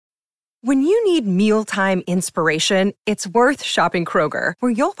When you need mealtime inspiration, it's worth shopping Kroger,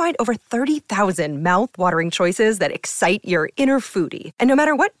 where you'll find over 30,000 mouth-watering choices that excite your inner foodie. And no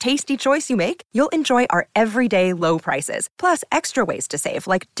matter what tasty choice you make, you'll enjoy our everyday low prices, plus extra ways to save,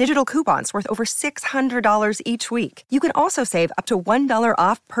 like digital coupons worth over $600 each week. You can also save up to $1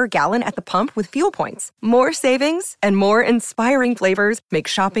 off per gallon at the pump with fuel points. More savings and more inspiring flavors make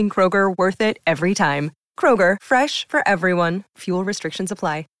shopping Kroger worth it every time. Kroger, fresh for everyone. Fuel restrictions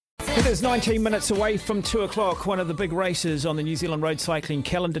apply. It is 19 minutes away from 2 o'clock. One of the big races on the New Zealand road cycling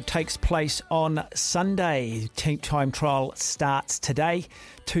calendar takes place on Sunday. Time trial starts today,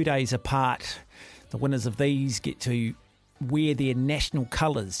 2 days apart. The winners of these get to wear their national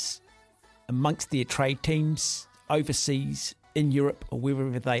colours amongst their trade teams overseas, in Europe, or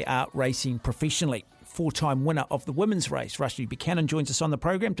wherever they are racing professionally. Four-time winner of the women's race, Rushlee Buchanan, joins us on the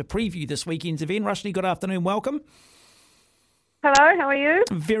program to preview this weekend's event. Rushlee, good afternoon. Welcome. Hello, how are you?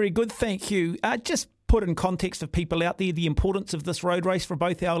 Very good, thank you. Just put in context of people out there the importance of this road race for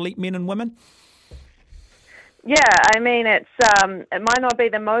both our elite men and women. Yeah, I mean, it might not be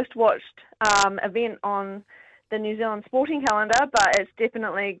the most watched event on the New Zealand sporting calendar, but it's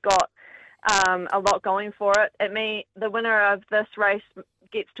definitely got a lot going for it. The winner of this race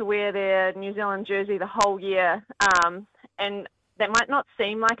gets to wear their New Zealand jersey the whole year, and that might not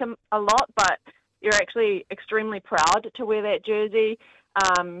seem like a lot, but you're actually extremely proud to wear that jersey.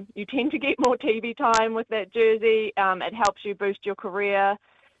 You tend to get more TV time with that jersey. It helps you boost your career.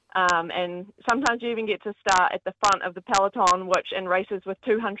 And sometimes you even get to start at the front of the peloton, which in races with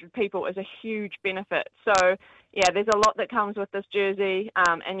 200 people is a huge benefit. So, yeah, there's a lot that comes with this jersey.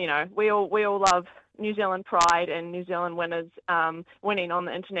 And, you know, we all love New Zealand pride and New Zealand winners winning on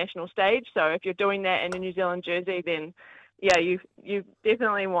the international stage. So if you're doing that in a New Zealand jersey, then yeah, you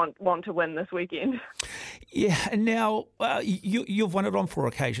definitely want to win this weekend. Yeah, and now you've won it on 4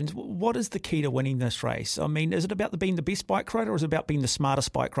 occasions. What is the key to winning this race? I mean, is it about being the best bike rider, or is it about being the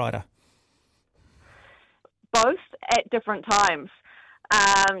smartest bike rider? Both at different times.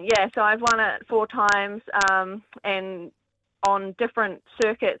 So I've won it 4 times, and on different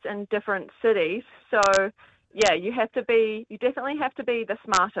circuits in different cities. So yeah, you definitely have to be the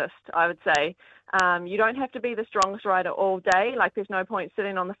smartest, I would say. You don't have to be the strongest rider all day. Like, there's no point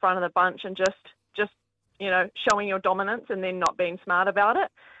sitting on the front of the bunch and just showing your dominance and then not being smart about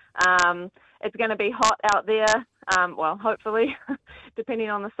it. It's going to be hot out there, hopefully, depending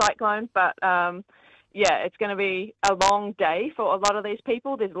on the cyclone. But it's going to be a long day for a lot of these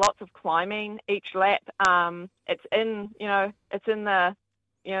people. There's lots of climbing each lap. It's in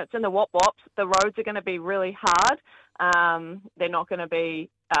the wop-wops. The roads are going to be really hard. They're not going to be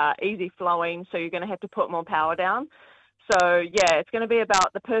easy flowing, so you're going to have to put more power down. So, yeah, it's going to be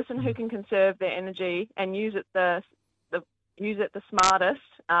about the person who can conserve their energy and use it the smartest.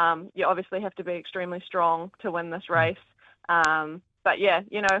 You obviously have to be extremely strong to win this race. But, yeah,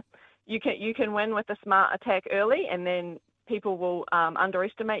 you can win with a smart attack early, and then people will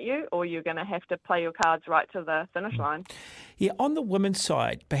underestimate you, or you're going to have to play your cards right to the finish line. Yeah, on the women's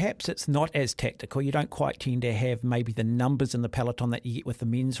side, perhaps it's not as tactical. You don't quite tend to have maybe the numbers in the peloton that you get with the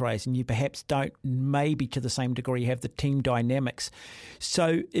men's race, and you perhaps don't maybe to the same degree have the team dynamics.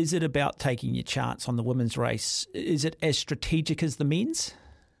 So is it about taking your chance on the women's race? Is it as strategic as the men's?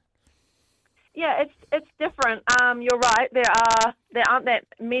 Yeah, it's different. You're right. There aren't that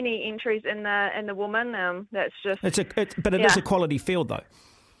many entries in the woman. That's just. But it is a quality field, though.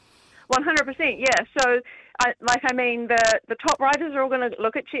 100%. Yeah. So, the top riders are all going to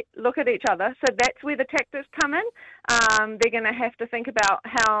look at each other. So that's where the tactics come in. They're going to have to think about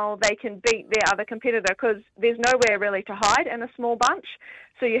how they can beat their other competitor, because there's nowhere really to hide in a small bunch.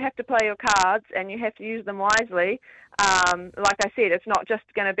 So you have to play your cards and you have to use them wisely. Like I said, it's not just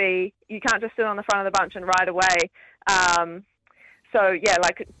going to be, you can't just sit on the front of the bunch and ride away. So yeah,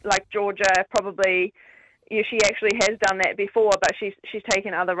 like Georgia probably, yeah, she actually has done that before, but she's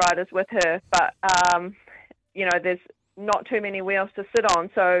taken other riders with her. But there's not too many wheels to sit on,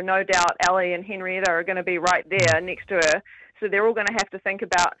 so no doubt Ellie and Henrietta are going to be right there next to her. So they're all going to have to think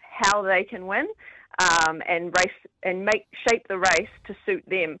about how they can win and race and shape the race to suit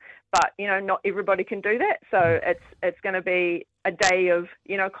them. But not everybody can do that. So it's going to be a day of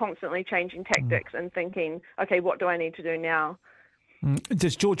constantly changing tactics and thinking, okay, what do I need to do now?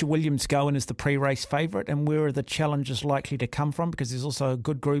 Does Georgia Williams go in as the pre-race favourite, and where are the challenges likely to come from? Because there's also a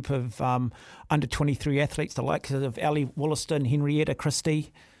good group of under-23 athletes, the likes of Ellie Wollaston, Henrietta,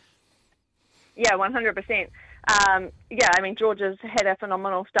 Christie. Yeah, 100%. Georgia's had a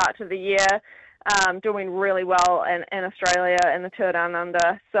phenomenal start to the year. doing really well in Australia in the Tour Down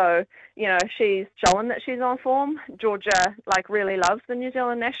Under. So, she's showing that she's on form. Georgia, really loves the New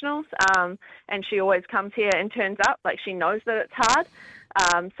Zealand Nationals, and she always comes here and turns up. She knows that it's hard.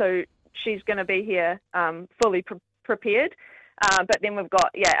 So she's going to be here fully prepared. But then we've got,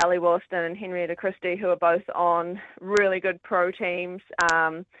 Ellie Williston and Henrietta Christie, who are both on really good pro teams.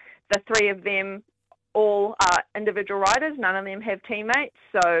 The three of them all are individual riders. None of them have teammates.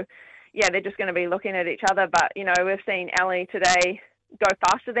 So, they're just going to be looking at each other. But, we've seen Ellie today go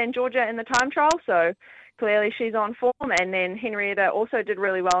faster than Georgia in the time trial. So clearly she's on form. And then Henrietta also did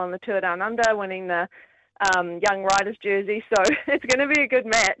really well in the Tour Down Under, winning the young riders jersey. So it's going to be a good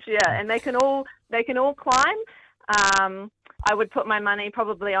match. Yeah. And they can all climb. I would put my money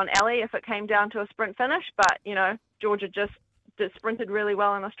probably on Ellie if it came down to a sprint finish. But, Georgia just sprinted really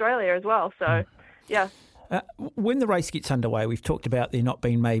well in Australia as well. So, yeah. When the race gets underway, we've talked about there not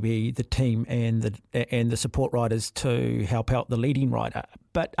being maybe the team and the support riders to help out the leading rider.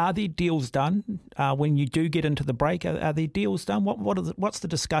 But are there deals done when you do get into the break? Are there deals done? What's the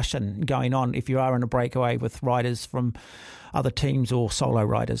discussion going on if you are in a breakaway with riders from other teams or solo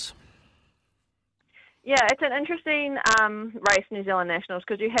riders? Yeah, it's an interesting race, New Zealand Nationals,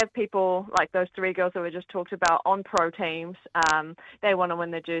 because you have people like those three girls that we just talked about on pro teams. They want to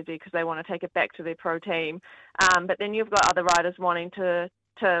win their jersey because they want to take it back to their pro team. But then you've got other riders wanting to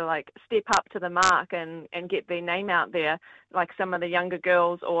step up to the mark and get their name out there, like some of the younger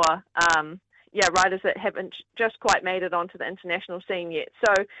girls or riders that haven't just quite made it onto the international scene yet.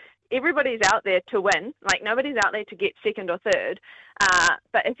 So everybody's out there to win. Nobody's out there to get second or third.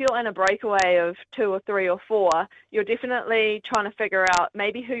 But if you're in a breakaway of 2 or 3 or 4, you're definitely trying to figure out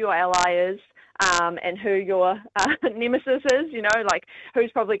maybe who your ally is and who your nemesis is,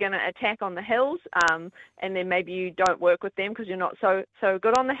 who's probably going to attack on the hills. And then maybe you don't work with them because you're not so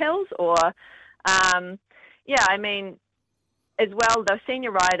good on the hills. Or, as well, the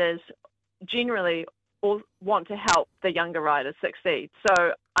senior riders generally all want to help the younger riders succeed.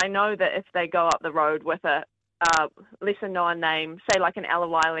 So I know that if they go up the road with a lesser known name, say like an Ella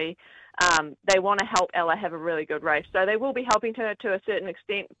Wiley, they want to help Ella have a really good race. So they will be helping her to a certain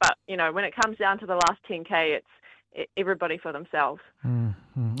extent, but when it comes down to the last 10K, it's everybody for themselves.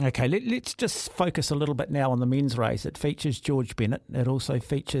 Mm-hmm. Okay, let's just focus a little bit now on the men's race. It features George Bennett. It also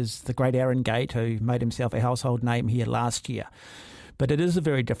features the great Aaron Gate, who made himself a household name here last year. But it is a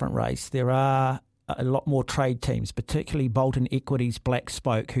very different race. There are a lot more trade teams, particularly Bolton Equities Black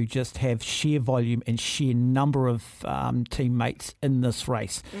Spoke, who just have sheer volume and sheer number of teammates in this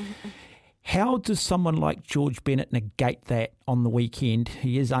race. Mm-hmm. How does someone like George Bennett negate that on the weekend?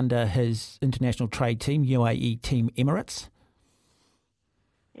 He is under his international trade team, UAE Team Emirates.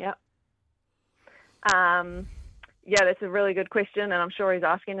 Yeah. That's a really good question, and I'm sure he's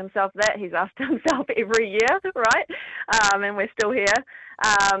asking himself that. He's asked himself every year, right? And we're still here.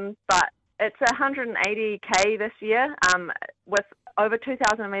 But it's 180K this year with over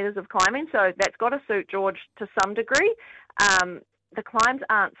 2,000 metres of climbing, so that's got to suit George to some degree. The climbs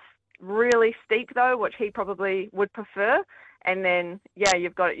aren't really steep though, which he probably would prefer. And then,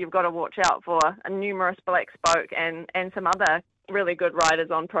 you've got to watch out for a numerous Black Spoke and some other really good riders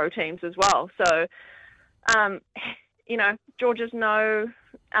on pro teams as well. So, George is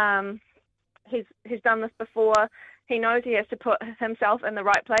he's done this before. He knows he has to put himself in the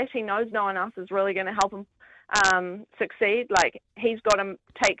right place. He knows no one else is really going to help him succeed. He's got to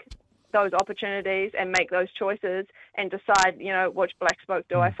take those opportunities and make those choices and decide, which Black Spoke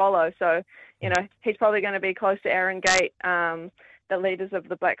do I follow. So, he's probably going to be close to Aaron Gate, the leaders of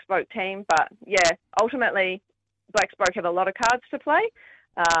the Black Spoke team. But, ultimately, Black Spoke have a lot of cards to play,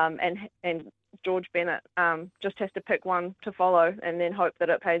 and George Bennett just has to pick one to follow and then hope that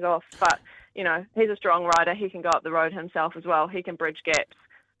it pays off. But, he's a strong rider. He can go up the road himself as well. He can bridge gaps.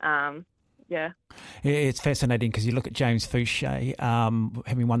 It's fascinating because you look at James Fouché,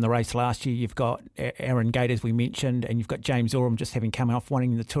 having won the race last year. You've got Aaron Gate, as we mentioned, and you've got James Oram just having come off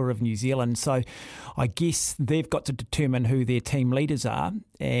winning the Tour of New Zealand. So I guess they've got to determine who their team leaders are,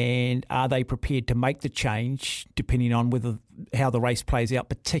 and are they prepared to make the change depending on how the race plays out,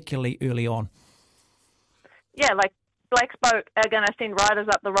 particularly early on. Yeah, Black Spoke are going to send riders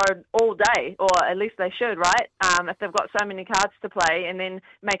up the road all day, or at least they should, right? If they've got so many cards to play, and then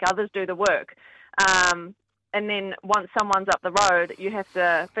make others do the work. And then once someone's up the road, you have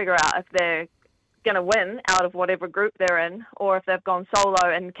to figure out if they're going to win out of whatever group they're in, or if they've gone solo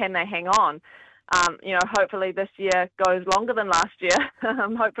and can they hang on. Hopefully this year goes longer than last year.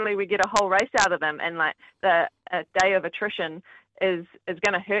 Hopefully we get a whole race out of them, and the day of attrition is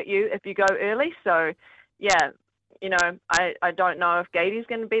going to hurt you if you go early. So, I don't know if Gady's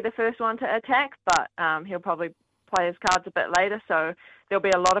going to be the first one to attack, but he'll probably play his cards a bit later. So there'll be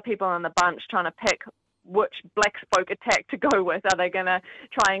a lot of people in the bunch trying to pick which black spoke attack to go with. Are they going to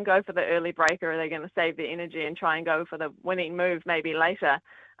try and go for the early break, or are they going to save the energy and try and go for the winning move maybe later?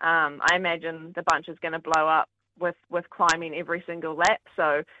 I imagine the bunch is going to blow up with climbing every single lap.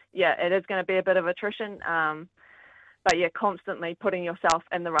 So, yeah, it is going to be a bit of attrition. But, yeah, constantly putting yourself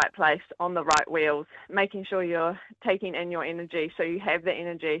in the right place, on the right wheels, making sure you're taking in your energy so you have the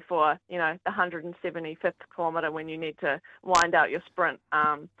energy for, the 175th kilometre when you need to wind out your sprint.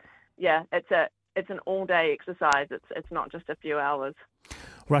 It's an all-day exercise. It's not just a few hours.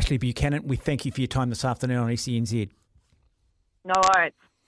 Rushlee Buchanan, we thank you for your time this afternoon on SENZ. No worries.